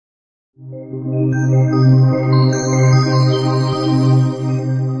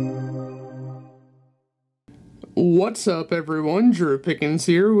What's up everyone, Drew Pickens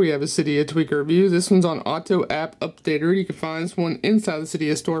here. We have a Cydia tweaker review. This one's on Auto App Updater. You can find this one inside the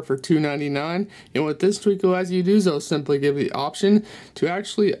Cydia store for $2.99. And what this tweak allows you to do is it'll simply give you the option to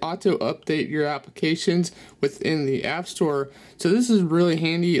actually auto update your applications within the App Store. So this is really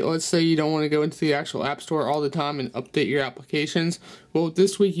handy. Let's say you don't want to go into the actual App Store all the time and update your applications. Well,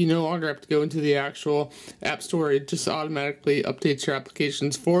 this week you no longer have to go into the actual App Store. It just automatically updates your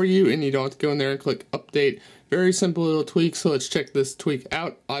applications for you, and you don't have to go in there and click update. Very simple little tweak, so let's check this tweak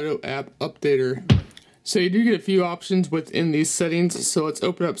out, Auto App Updater. So you do get a few options within these settings, so let's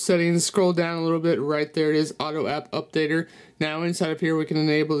open up settings, scroll down a little bit, right there it is, Auto App Updater. Now inside of here we can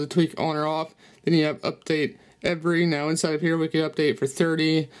enable the tweak on or off, then you have update every. Now inside of here we can update for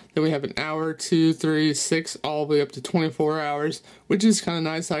 30, then we have an hour, 2, 3, 6, all the way up to 24 hours, which is kind of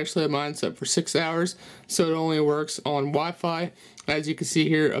nice. I actually have mine set for 6 hours, so it only works on Wi-Fi. As you can see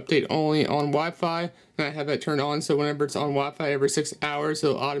here, update only on Wi-Fi, and I have that turned on, so whenever it's on Wi-Fi every 6 hours,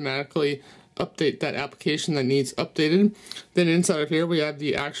 it'll automatically update that application that needs updated. Then inside of here we have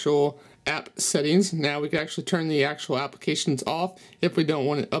the actual app settings. Now we can actually turn the actual applications off if we don't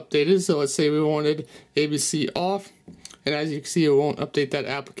want it updated. So let's say we wanted ABC off, and as you can see it won't update that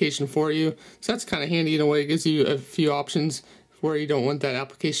application for you. So that's kind of handy in a way. It gives you a few options where you don't want that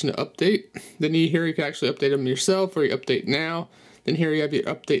application to update. Then here you can actually update them yourself, or you update now. Then here you have your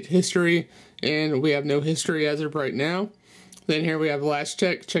update history, and we have no history as of right now. Then here we have last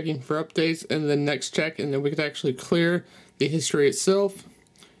check, checking for updates, and then next check, and then we could actually clear the history itself.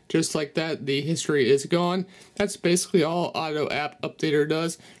 Just like that, the history is gone. That's basically all Auto App Updater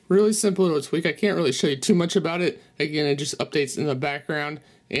does. Really simple little tweak. I can't really show you too much about it. Again, it just updates in the background,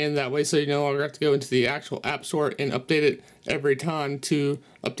 and that way so you no longer have to go into the actual App Store and update it every time to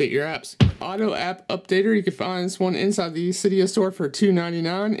update your apps. Auto App Updater, you can find this one inside the Cydia store for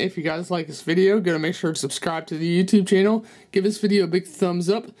 $2.99. If you guys like this video, go to make sure to subscribe to the YouTube channel. Give this video a big thumbs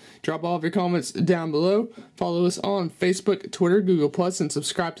up. Drop all of your comments down below. Follow us on Facebook, Twitter, Google+, and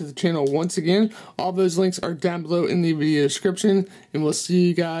subscribe to the channel once again. All those links are down below in the video description, and we'll see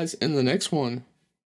you guys in the next one.